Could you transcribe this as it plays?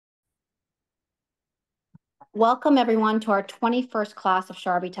Welcome everyone to our 21st class of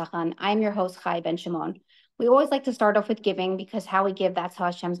Shar Bitachon. I'm your host, Chai Ben Shimon. We always like to start off with giving because how we give, that's how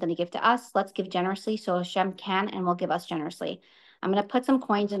Hashem's going to give to us. Let's give generously so Hashem can and will give us generously. I'm going to put some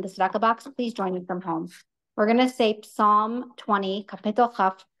coins in the tzedakah box. Please join me from home. We're going to say Psalm 20, Kapitel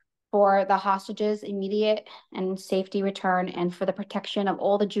Chaf, for the hostages' immediate and safety return and for the protection of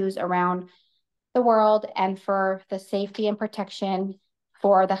all the Jews around the world and for the safety and protection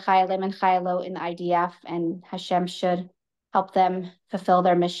for the Chayalim and Chayalo in the IDF, and Hashem should help them fulfill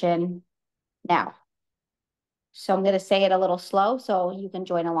their mission now. So I'm going to say it a little slow so you can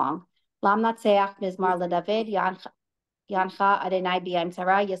join along. Lam Natseach Mizmar LeDavid, Yancha Adonai B'Yam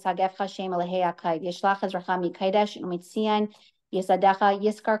Tzara, Yisagefcha Shem Elehei HaKaid, Yishlach Ezracha Mikadesh Umitzion, Yisadecha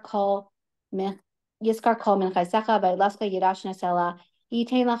Yiskar Kol Min Chaysecha, Vaylaska Yidash Nesela,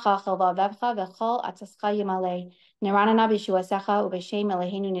 Yitain Lacha Chelvavevcha V'Chol Atzascha Yimalei. Neranana b'shuasecha ub'shem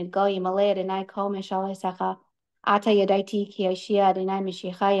Eloheinu nidgal yimalei Adonai kol mishalesecha. Ata yadaiti ki Yoshia Adonai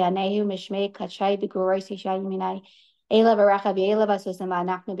mishicha yanehu mishmei kachai b'gurois yisha yiminai. Eila v'racha v'eila v'asusim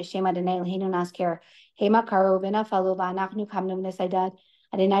v'anachnu b'shem Adonai Eloheinu nasker. Hema karu v'nafalu v'anachnu kamnu v'nesaydad.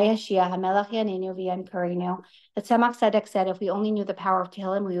 Adonai Yashia hamelach yanenu v'yan karinu. The Tzemach Tzedek said if we only knew the power of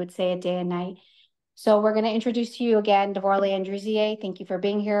Tehillim, we would say it day and night. So we're going to introduce to you again, Devorah Leah Andrusier. Thank you for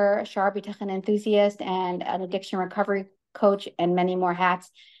being here. Shar, Bitachon enthusiast and an addiction recovery coach and many more hats.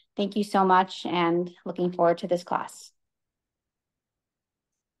 Thank you so much and looking forward to this class.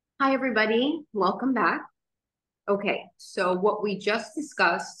 Hi, everybody. Welcome back. Okay, so what we just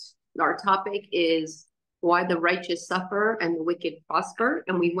discussed, our topic is why the righteous suffer and the wicked prosper.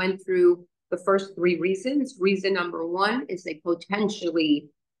 And we went through the first three reasons. Reason number one is they potentially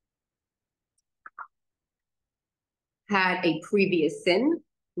had a previous sin.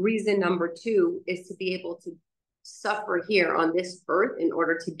 Reason number two is to be able to suffer here on this earth in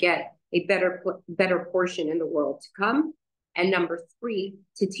order to get a better portion in the world to come. And number three,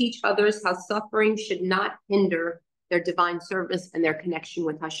 to teach others how suffering should not hinder their divine service and their connection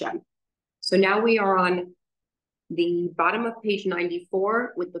with Hashem. So now we are on the bottom of page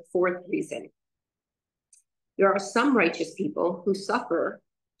 94 with the fourth reason. There are some righteous people who suffer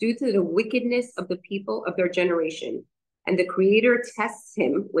due to the wickedness of the people of their generation. And the Creator tests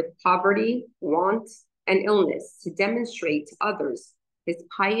him with poverty, want, and illness to demonstrate to others his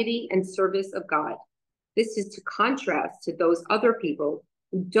piety and service of God. This is to contrast to those other people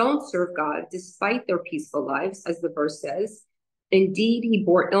who don't serve God despite their peaceful lives, as the verse says. Indeed, he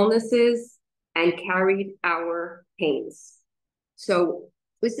bore illnesses and carried our pains. So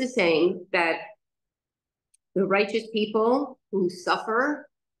this is saying that the righteous people who suffer,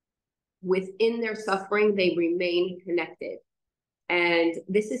 within their suffering, they remain connected. And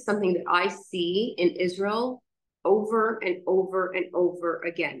this is something that I see in Israel over and over and over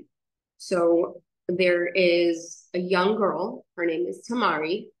again. So there is a young girl, her name is Tamar,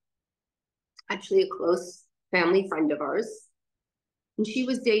 actually a close family friend of ours. And she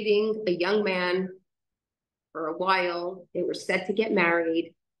was dating a young man for a while. They were set to get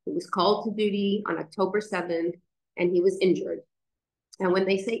married. He was called to duty on October 7th, and he was injured. And when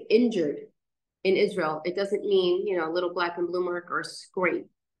they say injured in Israel, it doesn't mean, a little black and blue mark or a scrape.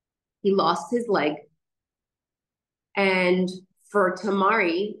 He lost his leg. And for Tamar,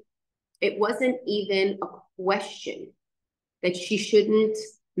 it wasn't even a question that she shouldn't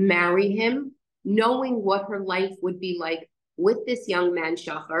marry him, knowing what her life would be like with this young man,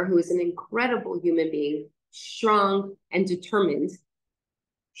 Shar, who is an incredible human being, strong and determined.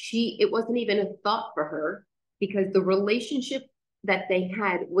 It wasn't even a thought for her because the relationship that they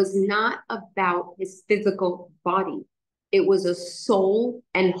had was not about his physical body. It was a soul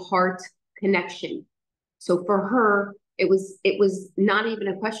and heart connection. So for her, it was not even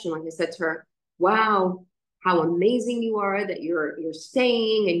a question. Like I said to her, wow, how amazing you are that you're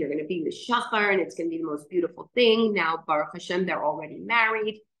staying and you're going to be with Shar and it's going to be the most beautiful thing. Now, Baruch Hashem, they're already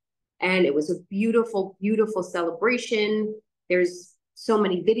married. And it was a beautiful, beautiful celebration. There's so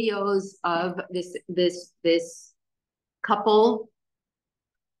many videos of this couple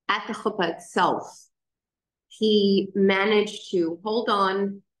at the chuppah itself. He managed to hold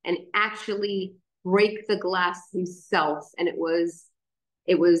on and actually break the glass himself. And it was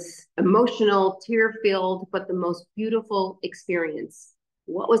emotional, tear-filled, but the most beautiful experience.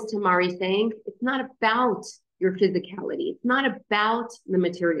 What was Tamar saying? It's not about your physicality. It's not about the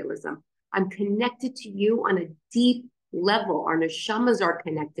materialism. I'm connected to you on a deep level. Our neshamas are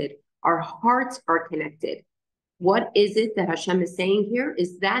connected. Our hearts are connected. What is it that Hashem is saying here?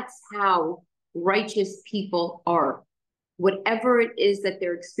 Is that's how righteous people are. Whatever it is that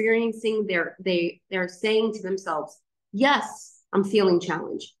they're experiencing, they're saying to themselves, yes, I'm feeling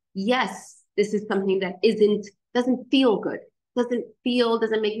challenged. Yes, This is something that doesn't feel good, doesn't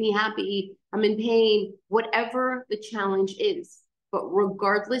make me happy. I'm in pain, whatever the challenge is. But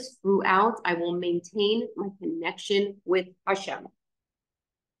regardless, throughout, I will maintain my connection with Hashem.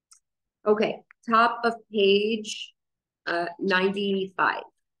 Okay, top of page 95.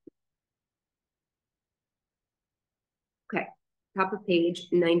 Okay, top of page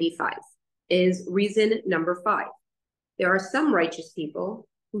 95 is reason number 5. There are some righteous people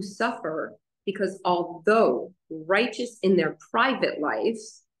who suffer because although righteous in their private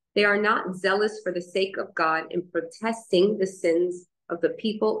lives, they are not zealous for the sake of God in protesting the sins of the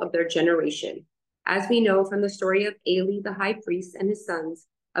people of their generation. As we know from the story of Eli, the high priest, and his sons,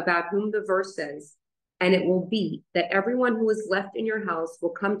 about whom the verse says, and it will be that everyone who is left in your house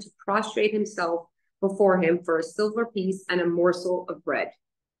will come to prostrate himself before him for a silver piece and a morsel of bread.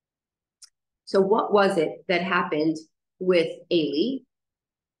 So what was it that happened with Eli?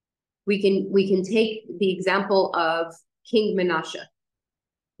 We can take the example of King Manasseh.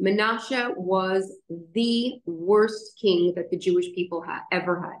 Manasseh was the worst king that the Jewish people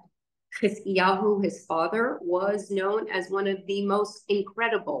ever had. Chizkiyahu, his father, was known as one of the most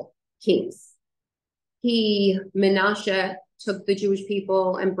incredible kings. Manasseh took the Jewish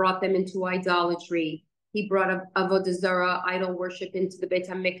people and brought them into idolatry. He brought avodah zarah, idol worship, into the Beit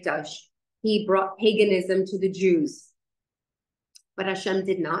HaMikdash. He brought paganism to the Jews. But Hashem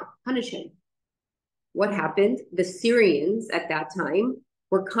did not punish him. What happened? The Syrians at that time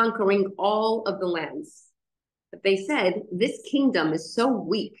were conquering all of the lands. But they said, this kingdom is so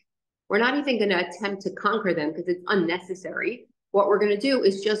weak, we're not even going to attempt to conquer them because it's unnecessary. What we're going to do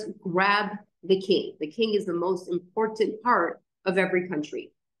is just grab the king. The king is the most important part of every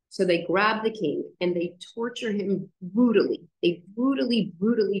country. So they grab the king and they torture him brutally. They brutally,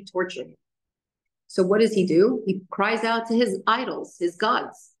 brutally torture him. So what does he do? He cries out to his idols, his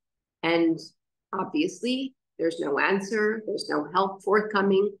gods. And obviously, there's no answer. There's no help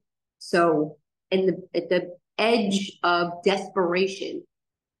forthcoming. So at the edge of desperation,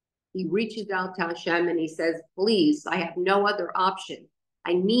 he reaches out to Hashem and he says, please, I have no other option.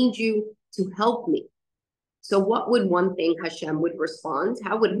 I need you to help me. So what would one thing Hashem would respond?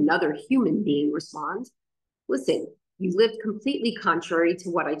 How would another human being respond? Listen, you lived completely contrary to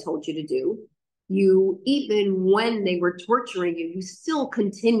what I told you to do. You, even when they were torturing you, you still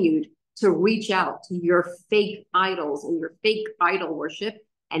continued to reach out to your fake idols and your fake idol worship.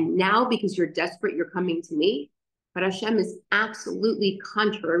 And now, because you're desperate, you're coming to me. But Hashem is absolutely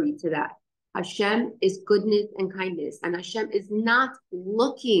contrary to that. Hashem is goodness and kindness. And Hashem is not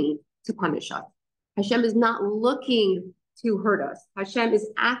looking to punish us. Hashem is not looking to hurt us. Hashem is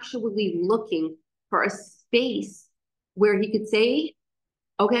actually looking for a space where he could say,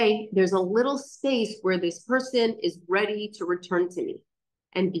 okay, there's a little space where this person is ready to return to me.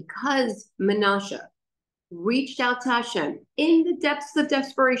 And because Manasseh reached out to Hashem in the depths of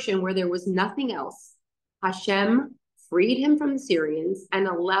desperation where there was nothing else, Hashem freed him from the Syrians and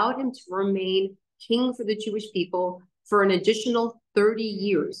allowed him to remain king for the Jewish people for an additional 30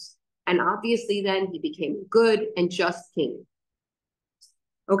 years. And obviously then he became a good and just king.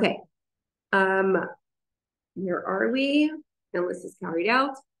 Okay, where are we? Now this is carried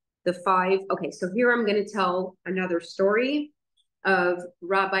out. The 5, okay, so here I'm going to tell another story of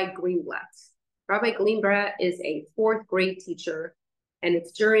Rabbi Greenblatt. Rabbi Greenblatt is a 4th grade teacher, and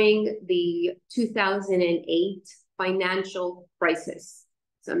it's during the 2008 financial crisis.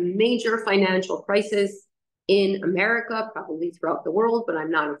 It's a major financial crisis in America, probably throughout the world, but I'm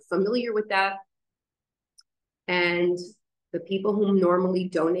not familiar with that. And the people who normally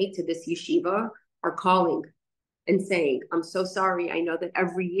donate to this yeshiva are calling and saying, I'm so sorry. I know that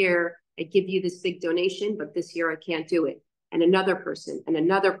every year I give you this big donation, but this year I can't do it. And another person, and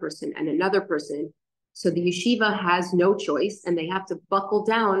another person, and another person. So the yeshiva has no choice, and they have to buckle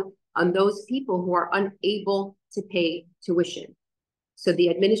down on those people who are unable to pay tuition. So the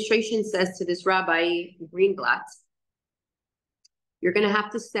administration says to this Rabbi Greenblatt, you're going to have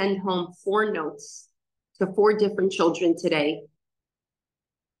to send home 4 notes to 4 different children today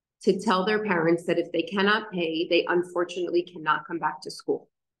to tell their parents that if they cannot pay, they unfortunately cannot come back to school.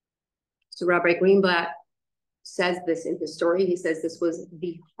 So Rabbi Greenblatt says this in his story. He says this was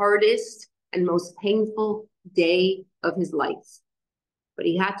the hardest and most painful day of his life. But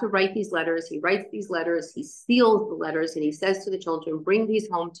he had to write these letters. He writes these letters. He seals the letters, and he says to the children, bring these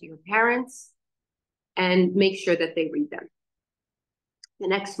home to your parents and make sure that they read them. The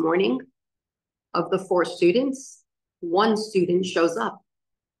next morning, of the 4 students, 1 student shows up.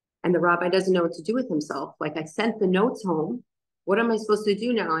 And the rabbi doesn't know what to do with himself. Like, I sent the notes home. What am I supposed to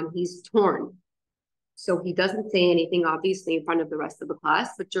do now? And he's torn. So he doesn't say anything, obviously, in front of the rest of the class,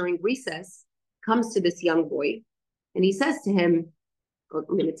 but during recess, comes to this young boy, and he says to him, I'm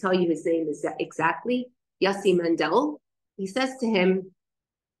going to tell you his name is exactly, Yossi Mandel. He says to him,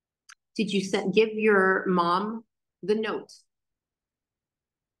 did you give your mom the note?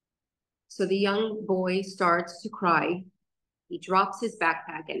 So the young boy starts to cry. He drops his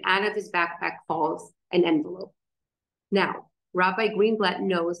backpack, and out of his backpack falls an envelope. Now, Rabbi Greenblatt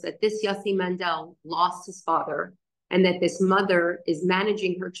knows that this Yossi Mandel lost his father and that this mother is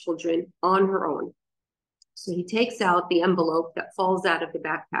managing her children on her own. So he takes out the envelope that falls out of the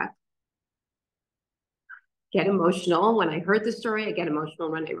backpack. Get emotional. When I heard the story, I get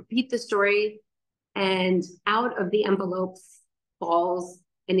emotional when I repeat the story. And out of the envelope falls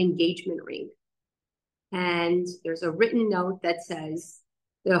an engagement ring. And there's a written note that says,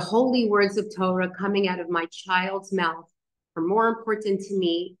 the holy words of Torah coming out of my child's mouth are more important to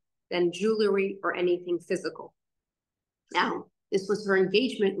me than jewelry or anything physical. Now, this was her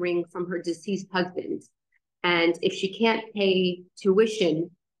engagement ring from her deceased husband. And if she can't pay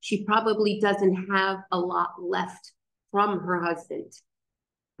tuition, she probably doesn't have a lot left from her husband.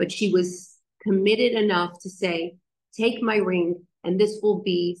 But she was committed enough to say, take my ring, and this will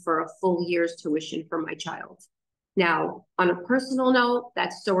be for a full year's tuition for my child. Now, on a personal note,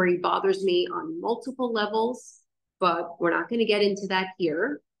 that story bothers me on multiple levels, but we're not going to get into that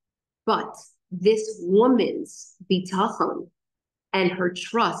here. But this woman's Bitachon and her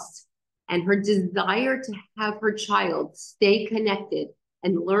trust and her desire to have her child stay connected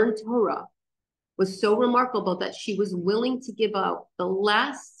and learn Torah was so remarkable that she was willing to give up the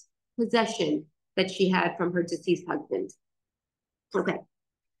last possession that she had from her deceased husband. Okay,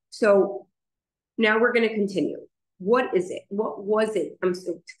 so now we're going to continue. What is it? What was it?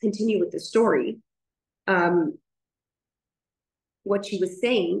 So to continue with the story, what she was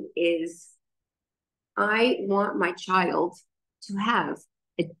saying is, I want my child to have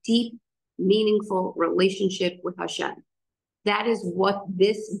a deep, meaningful relationship with Hashem. That is what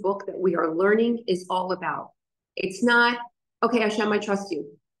this book that we are learning is all about. It's not, okay, Hashem, I trust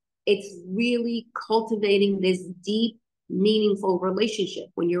you. It's really cultivating this deep, meaningful relationship.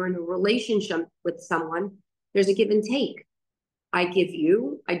 When you're in a relationship with someone, there's a give and take. I give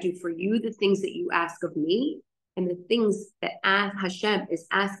you, I do for you the things that you ask of me, and the things that Hashem is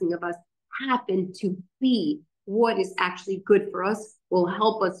asking of us happen to be what is actually good for us, will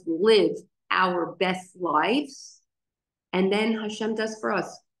help us live our best lives. And then Hashem does for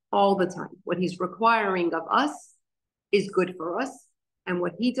us all the time. What he's requiring of us is good for us. And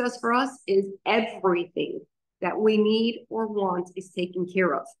what he does for us is everything that we need or want is taken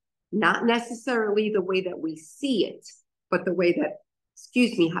care of. Not necessarily the way that we see it, but the way that,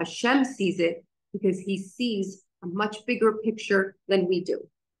 Hashem sees it, because he sees a much bigger picture than we do.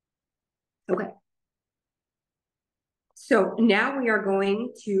 Okay. So now we are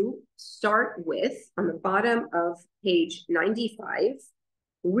going to start with, on the bottom of page 95,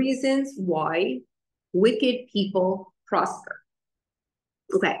 reasons why wicked people prosper.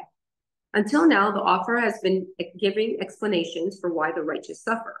 Okay. Until now, the author has been giving explanations for why the righteous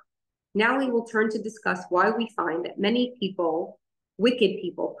suffer. Now we will turn to discuss why we find that many people, wicked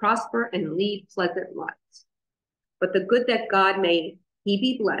people, prosper and lead pleasant lives. But the good that God may he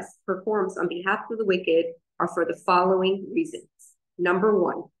be blessed performs on behalf of the wicked are for the following reasons. Number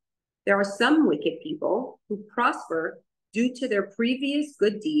one, there are some wicked people who prosper due to their previous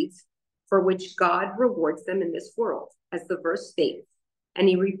good deeds for which God rewards them in this world, as the verse states, and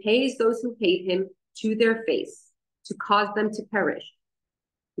he repays those who hate him to their face to cause them to perish,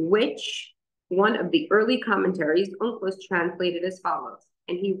 which one of the early commentaries, Unclus, translated as follows,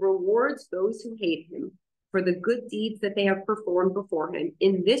 and he rewards those who hate him for the good deeds that they have performed before him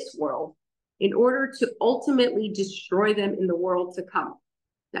in this world in order to ultimately destroy them in the world to come.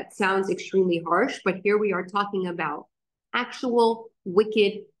 That sounds extremely harsh, but here we are talking about actual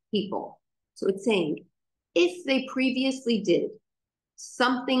wicked people. So it's saying, if they previously did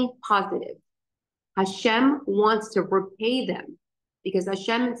something positive, Hashem wants to repay them, because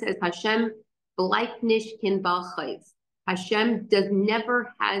Hashem says, Hashem bleichnish kin bal chayv. Hashem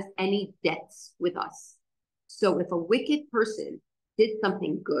never has any debts with us. So if a wicked person did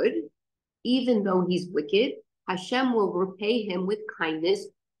something good, even though he's wicked, Hashem will repay him with kindness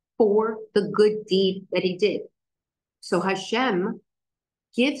for the good deed that he did. So Hashem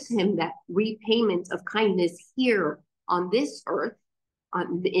gives him that repayment of kindness here on this earth,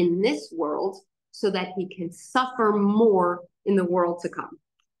 in this world, so that he can suffer more in the world to come.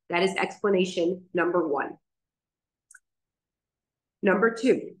 That is explanation number one. Number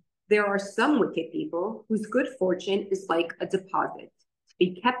two, there are some wicked people whose good fortune is like a deposit to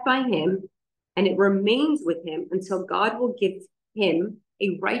be kept by him and it remains with him until God will give him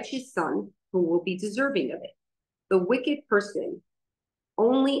a righteous son who will be deserving of it. The wicked person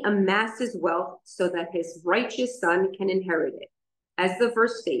only amasses wealth so that his righteous son can inherit it. As the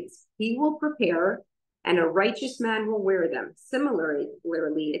verse states, he will prepare and a righteous man will wear them. Similarly,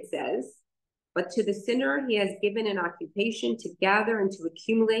 it says, but to the sinner he has given an occupation to gather and to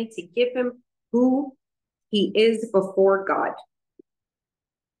accumulate, to give him who he is before God.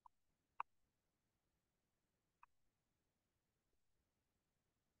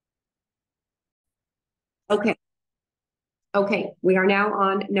 Okay, we are now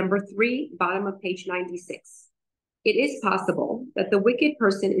on number 3, bottom of page 96. It is possible that the wicked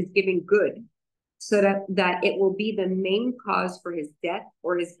person is giving good so that it will be the main cause for his death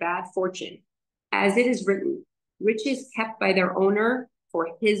or his bad fortune. As it is written, riches kept by their owner for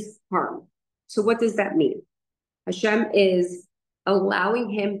his harm. So what does that mean? Hashem is allowing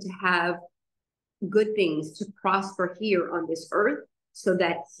him to have good things to prosper here on this earth so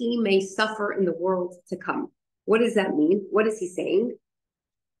that he may suffer in the world to come. What does that mean? What is he saying?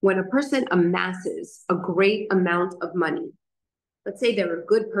 When a person amasses a great amount of money, let's say they're a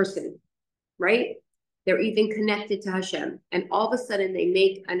good person, right? They're even connected to Hashem, and all of a sudden they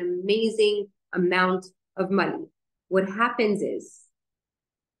make an amazing amount of money. What happens is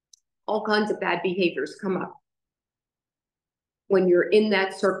all kinds of bad behaviors come up. When you're in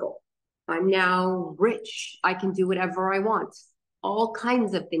that circle, I'm now rich, I can do whatever I want. All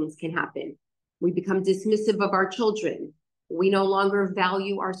kinds of things can happen. We become dismissive of our children. We no longer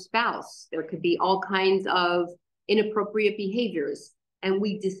value our spouse. There could be all kinds of inappropriate behaviors, and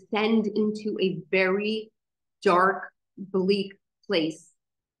we descend into a very dark, bleak place.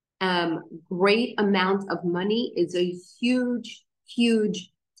 Great amount of money is a huge,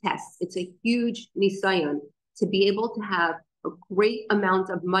 huge test. It's a huge nisayon to be able to have a great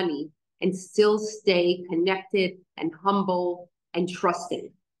amount of money and still stay connected and humble and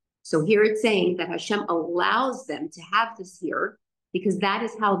trusting. So here it's saying that Hashem allows them to have this here because that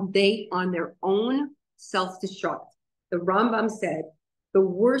is how they, on their own, self-destruct. The Rambam said, the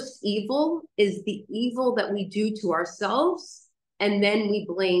worst evil is the evil that we do to ourselves, and then we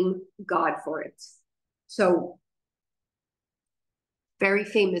blame God for it. So, very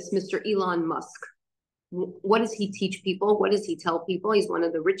famous Mr. Elon Musk. What does he teach people? What does he tell people? He's one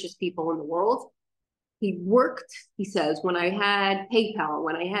of the richest people in the world. He worked, he says, when I had PayPal,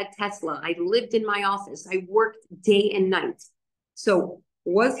 when I had Tesla, I lived in my office. I worked day and night. So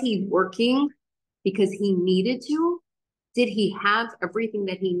was he working because he needed to? Did he have everything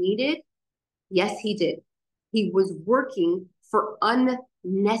that he needed? Yes, he did. He was working for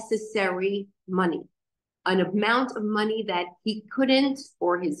unnecessary money, an amount of money that he couldn't,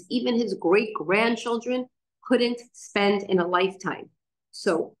 or even his great-grandchildren couldn't spend in a lifetime.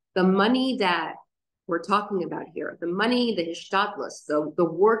 So the money that we're talking about here, the money, the hishtadlus, the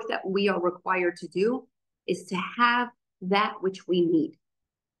work that we are required to do is to have that which we need,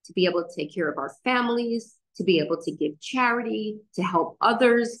 to be able to take care of our families, to be able to give charity, to help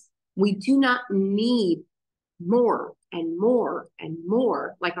others. We do not need more and more and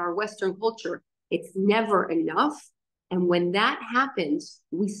more like our Western culture. It's never enough. And when that happens,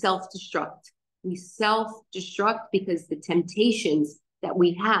 we self-destruct. We self-destruct because the temptations that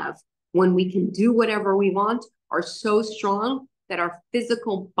we have when we can do whatever we want are so strong that our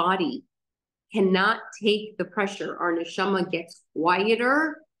physical body cannot take the pressure. Our neshama gets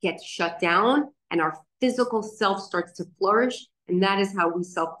quieter, gets shut down, and our physical self starts to flourish. And that is how we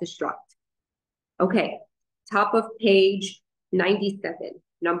self-destruct. Okay, top of page 97,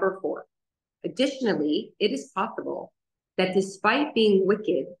 number 4. Additionally, it is possible that despite being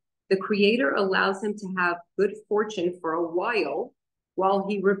wicked, the Creator allows him to have good fortune for a while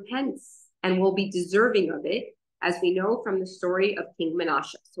he repents and will be deserving of it, as we know from the story of King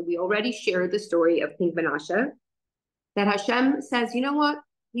Manasseh. So we already shared the story of King Manasseh, that Hashem says, you know what?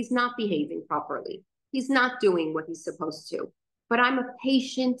 He's not behaving properly. He's not doing what he's supposed to. But I'm a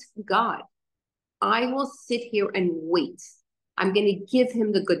patient God. I will sit here and wait. I'm going to give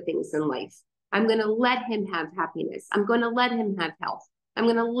him the good things in life. I'm going to let him have happiness. I'm going to let him have health. I'm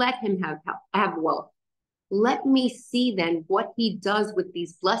going to let him have wealth. Let me see then what he does with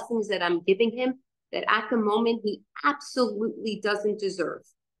these blessings that I'm giving him that at the moment he absolutely doesn't deserve.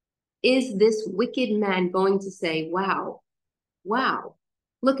 Is this wicked man going to say, wow,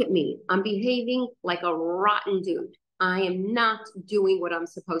 look at me. I'm behaving like a rotten dude. I am not doing what I'm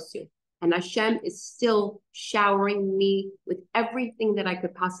supposed to. And Hashem is still showering me with everything that I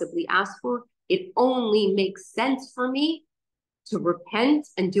could possibly ask for. It only makes sense for me to repent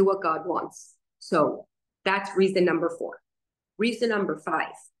and do what God wants. So that's reason number 4. Reason number 5.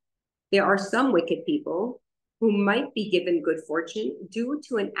 There are some wicked people who might be given good fortune due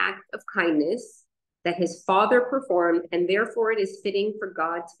to an act of kindness that his father performed, and therefore it is fitting for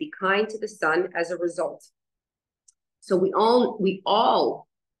God to be kind to the son as a result. So we all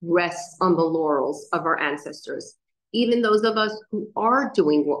rest on the laurels of our ancestors. Even those of us who are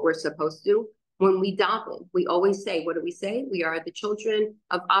doing what we're supposed to do, when we daven, we always say, what do we say? We are the children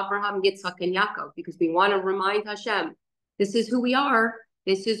of Abraham, Yitzhak, and Yaakov, because we want to remind Hashem, this is who we are.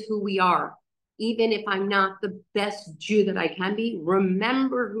 This is who we are. Even if I'm not the best Jew that I can be,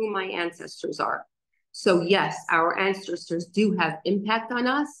 remember who my ancestors are. So yes, our ancestors do have impact on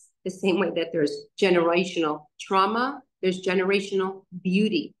us, the same way that there's generational trauma, there's generational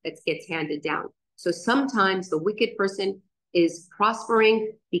beauty that gets handed down. So sometimes the wicked person is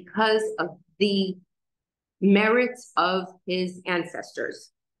prospering because of the merits of his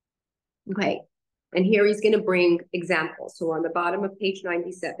ancestors. Okay, and here he's going to bring examples. So on the bottom of page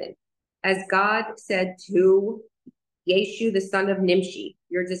 97, as God said to Yeshu, the son of Nimshi,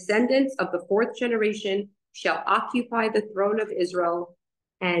 your descendants of the fourth generation shall occupy the throne of Israel,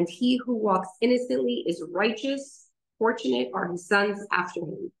 and he who walks innocently is righteous. Fortunate are his sons after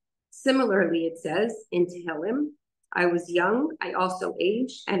him. Similarly, it says in Tehillim, I was young, I also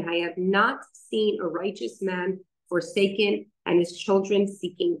aged, and I have not seen a righteous man forsaken and his children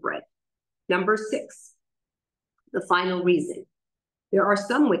seeking bread. Number 6, the final reason. There are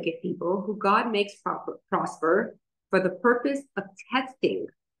some wicked people who God makes prosper for the purpose of testing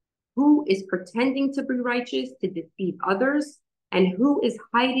who is pretending to be righteous to deceive others and who is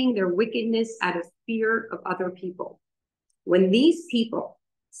hiding their wickedness out of fear of other people. When these people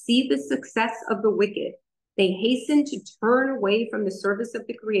see the success of the wicked, they hasten to turn away from the service of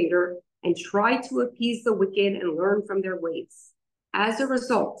the Creator and try to appease the wicked and learn from their ways. As a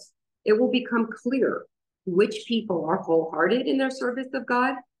result, it will become clear which people are wholehearted in their service of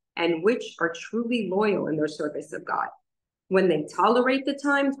God and which are truly loyal in their service of God. When they tolerate the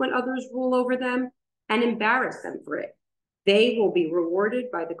times when others rule over them and embarrass them for it, they will be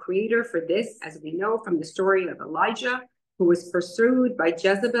rewarded by the Creator for this, as we know from the story of Elijah, who was pursued by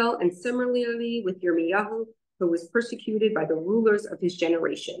Jezebel, and similarly with Yirmiyahu, who was persecuted by the rulers of his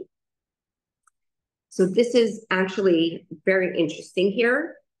generation. So this is actually very interesting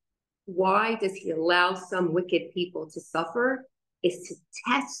here. Why does he allow some wicked people to suffer? Is to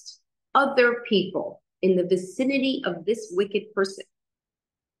test other people in the vicinity of this wicked person.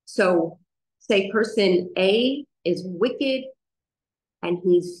 So say person A is wicked and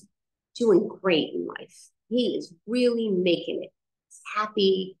he's doing great in life. He is really making it. He's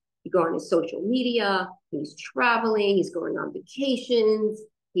happy. You go on his social media. He's traveling. He's going on vacations.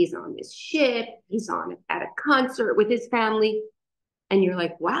 He's on this ship. He's at a concert with his family. And you're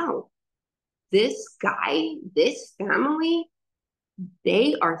like, wow, this guy, this family,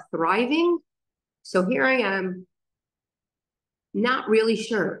 they are thriving. So here I am, not really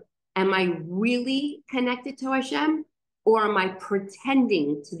sure. Am I really connected to Hashem? Or am I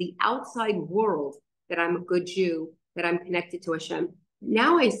pretending to the outside world that I'm a good Jew, that I'm connected to Hashem?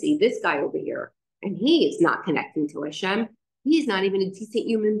 Now I see this guy over here, and he is not connecting to Hashem. He's not even a decent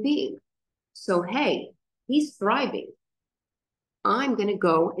human being. So, hey, he's thriving. I'm going to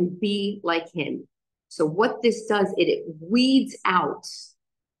go and be like him. So what this does, it weeds out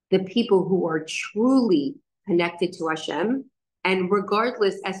the people who are truly connected to Hashem. And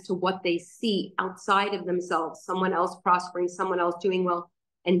regardless as to what they see outside of themselves, someone else prospering, someone else doing well,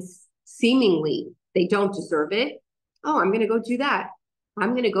 and seemingly they don't deserve it. Oh, I'm going to go do that.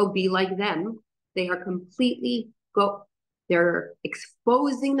 I'm going to go be like them. They are they're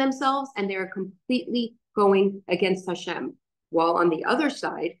exposing themselves and they're completely going against Hashem. While on the other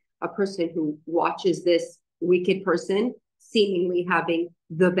side, a person who watches this wicked person seemingly having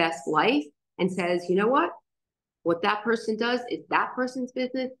the best life and says, you know what that person does is that person's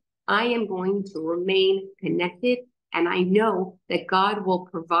business. I am going to remain connected, and I know that God will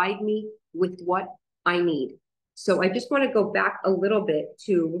provide me with what I need. So I just want to go back a little bit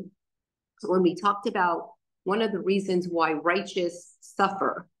to when we talked about one of the reasons why righteous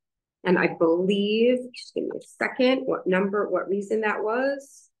suffer. And I believe, just give me a second, what reason that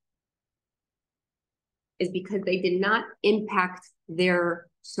was, is because they did not impact their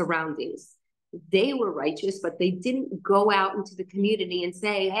surroundings. They were righteous, but they didn't go out into the community and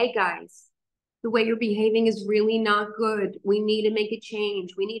say, hey guys, the way you're behaving is really not good. We need to make a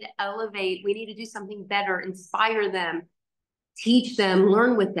change. We need to elevate. We need to do something better, inspire them, teach them,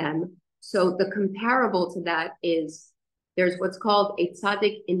 learn with them. So the comparable to that is there's what's called a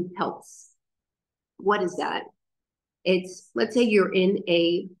tzaddik in pelts. What is that? It's, let's say you're in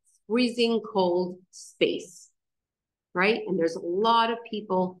a freezing cold space, right? And there's a lot of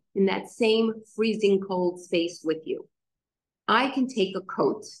people in that same freezing cold space with you. I can take a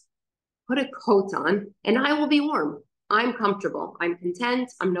coat, put a coat on, and I will be warm. I'm comfortable. I'm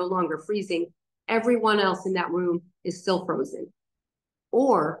content. I'm no longer freezing. Everyone else in that room is still frozen.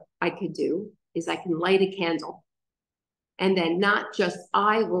 Or I could do is I can light a candle. And then not just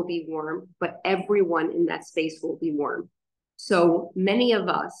I will be warm, but everyone in that space will be warm. So many of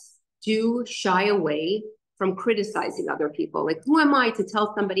us do shy away from criticizing other people. Like, who am I to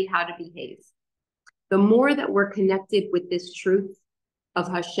tell somebody how to behave? The more that we're connected with this truth of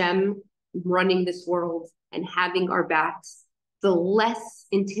Hashem running this world and having our backs, the less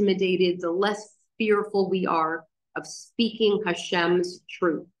intimidated, the less fearful we are of speaking Hashem's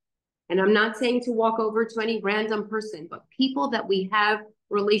truth. And I'm not saying to walk over to any random person, but people that we have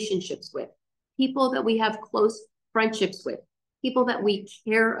relationships with, people that we have close friendships with, people that we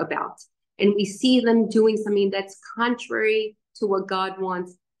care about, and we see them doing something that's contrary to what God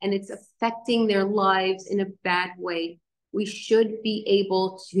wants, and it's affecting their lives in a bad way, we should be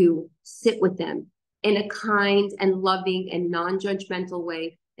able to sit with them in a kind and loving and non-judgmental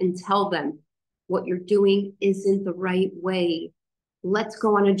way and tell them what you're doing isn't the right way. Let's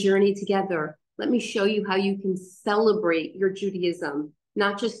go on a journey together. Let me show you how you can celebrate your Judaism,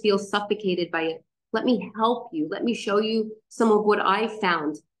 not just feel suffocated by it. Let me help you. Let me show you some of what I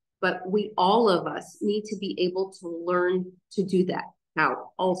found. But all of us need to be able to learn to do that.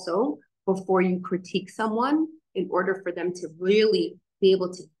 Now, also, before you critique someone, in order for them to really be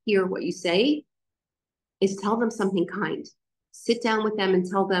able to hear what you say, is tell them something kind. Sit down with them and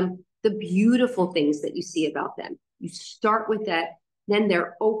tell them the beautiful things that you see about them. You start with that. Then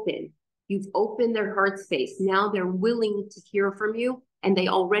they're open. You've opened their heart space. Now they're willing to hear from you, and they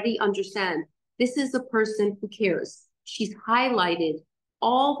already understand this is a person who cares. She's highlighted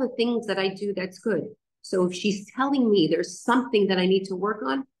all the things that I do that's good. So if she's telling me there's something that I need to work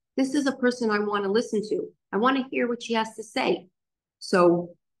on, this is a person I want to listen to. I want to hear what she has to say.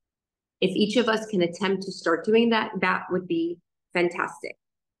 So if each of us can attempt to start doing that, that would be fantastic.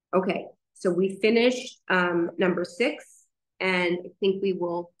 Okay, so we finished number 6. And I think we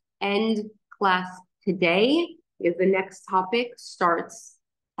will end class today because the next topic starts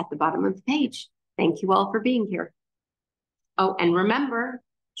at the bottom of the page. Thank you all for being here. Oh, and remember,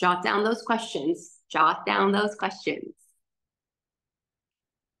 jot down those questions. Jot down those questions.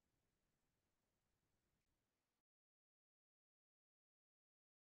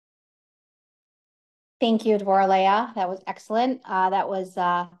 Thank you, Devorah Leah. That was excellent. That was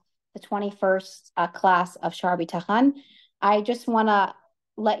the 21st class of Shar Bitachon. I just want to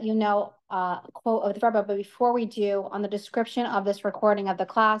let you know a quote of the Rebbe, but before we do, on the description of this recording of the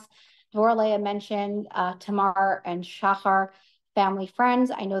class, Devorah Leah mentioned Tamar and Shar, family friends.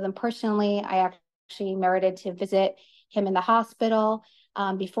 I know them personally. I actually merited to visit him in the hospital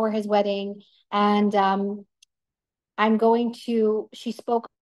before his wedding. And she spoke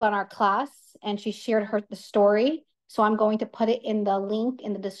on our class and she shared the story. So I'm going to put it in the link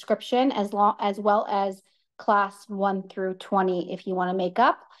in the description as well as class 1 through 20 if you want to make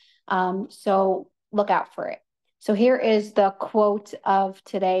up. So look out for it. So here is the quote of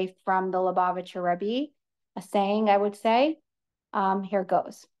today from the Lubavitcher Rebbe, a saying I would say. Here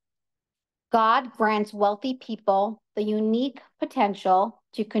goes. God grants wealthy people the unique potential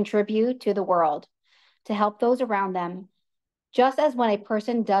to contribute to the world, to help those around them. Just as when a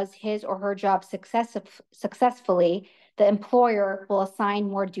person does his or her job successfully, the employer will assign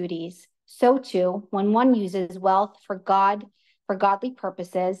more duties. So too, when one uses wealth for godly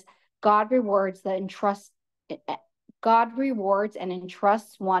purposes, God rewards and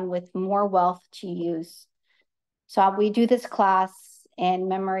entrusts one with more wealth to use. So we do this class in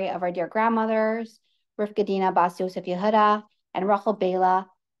memory of our dear grandmothers, Rivka Dina Bas Yosef Yehuda and Rachel Bela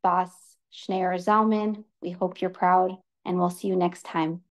Bas Schneier Zalman. We hope you're proud, and we'll see you next time.